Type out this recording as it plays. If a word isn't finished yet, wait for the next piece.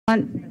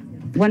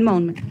One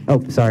moment.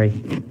 Oh, sorry.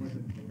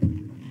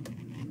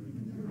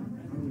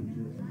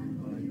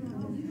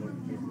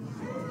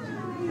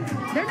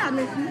 They're not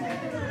listening.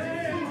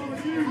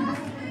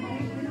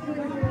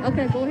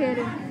 Okay, go ahead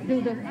and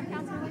do the...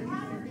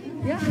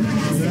 Yeah.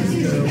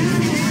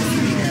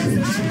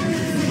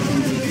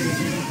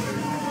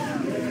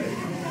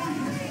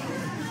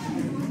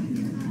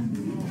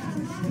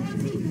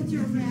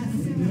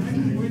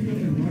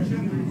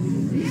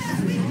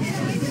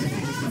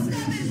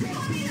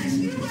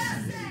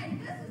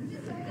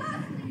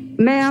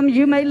 Ma'am,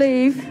 you may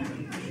leave.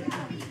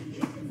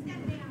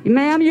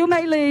 Ma'am, you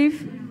may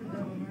leave.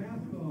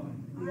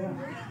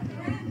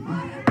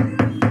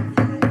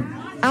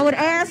 I would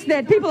ask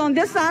that people on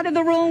this side of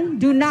the room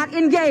do not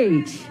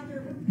engage.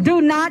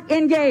 Do not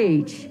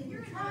engage.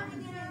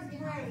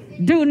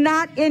 Do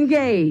not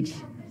engage.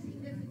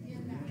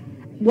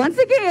 Once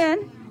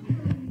again,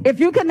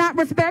 if you cannot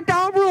respect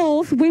our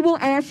rules, we will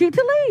ask you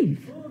to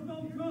leave.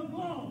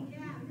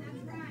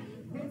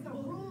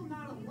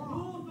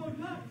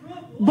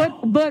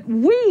 But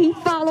we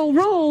follow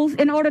rules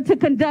in order to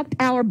conduct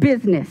our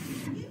business.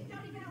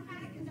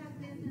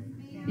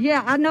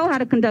 Yeah, I know how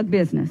to conduct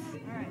business.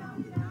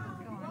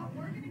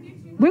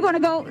 We're going to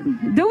go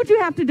do what you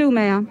have to do,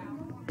 ma'am.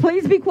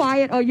 Please be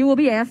quiet or you will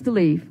be asked to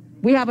leave.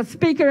 We have a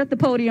speaker at the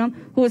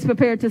podium who is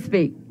prepared to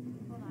speak.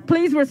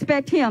 Please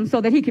respect him so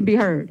that he can be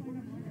heard.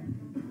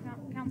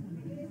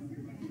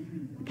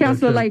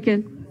 Councilor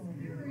Lakin.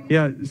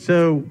 Yeah,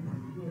 so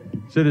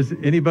does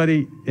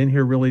anybody in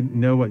here really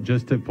know what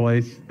just took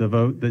place, the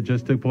vote that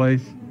just took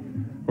place?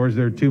 Or is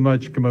there too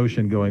much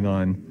commotion going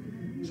on?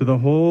 So the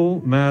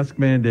whole mask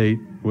mandate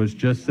was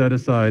just set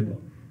aside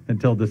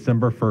until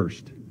December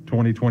 1st,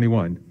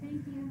 2021.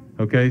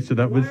 Okay, so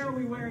that was... Why are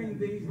we wearing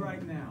these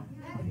right now?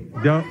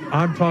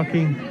 I'm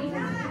talking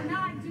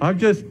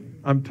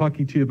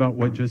to you about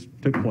what just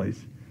took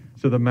place.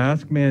 So the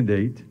mask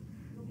mandate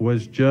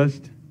was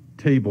just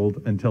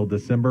tabled until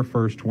December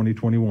 1st,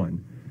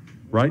 2021.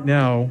 Right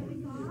now,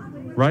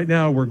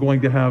 we're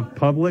going to have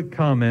public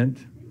comment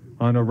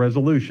on a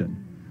resolution,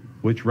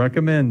 which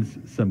recommends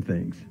some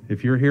things.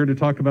 If you're here to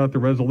talk about the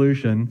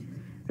resolution,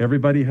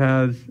 everybody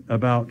has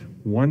about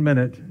 1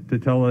 minute to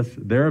tell us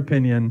their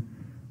opinion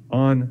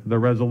on the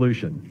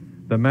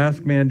resolution. The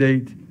mask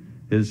mandate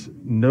is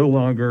no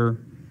longer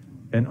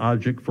an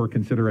object for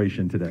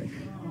consideration today.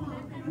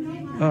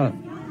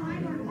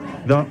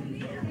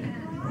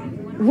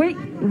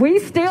 We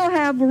still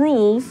have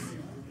rules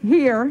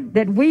here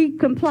that we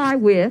comply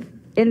with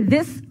in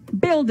this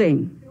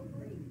building.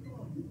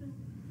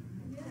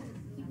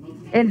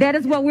 And that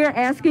is what we're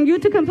asking you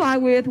to comply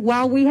with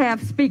while we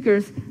have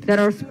speakers that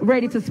are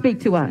ready to speak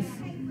to us.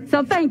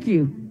 So thank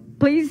you.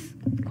 Please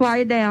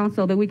quiet down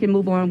so that we can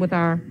move on with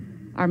our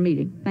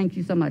meeting. Thank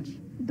you so much.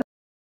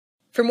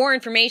 For more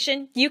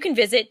information, you can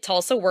visit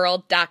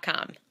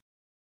tulsaworld.com.